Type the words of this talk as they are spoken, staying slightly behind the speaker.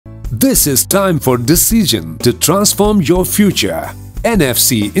This is time for decision to transform your future.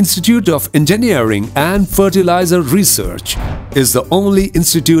 NFC Institute of Engineering and Fertilizer Research is the only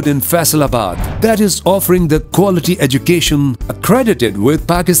institute in Faisalabad that is offering the quality education accredited with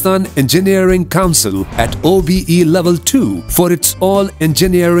Pakistan Engineering Council at OBE Level 2 for its all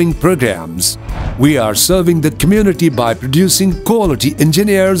engineering programs. We are serving the community by producing quality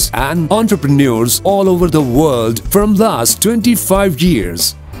engineers and entrepreneurs all over the world from last 25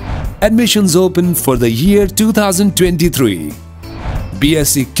 years. Admissions open for the year 2023.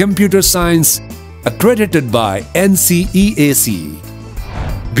 B.Sc Computer Science accredited by NCEAC,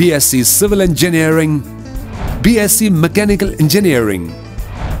 B.Sc Civil Engineering, B.Sc Mechanical Engineering,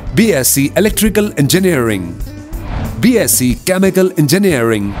 B.Sc Electrical Engineering, B.Sc Chemical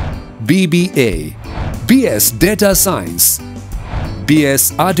Engineering, BBA, B.S Data Science,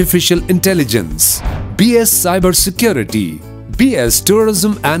 B.S Artificial Intelligence, B.S Cybersecurity, B.S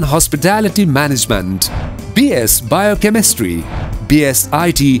Tourism and Hospitality Management, B.S Biochemistry, B.S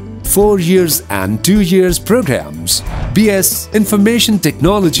IT 4 years and 2 years programs, B.S Information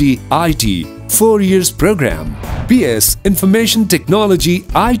Technology IT 4 years program, B.S Information Technology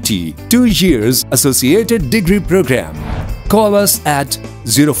IT 2 years associated degree program. Call us at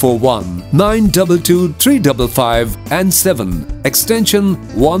 041 922 355 and 7 extension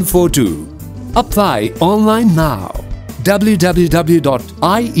 142. Apply online now.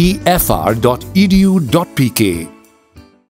 www.iefr.edu.pk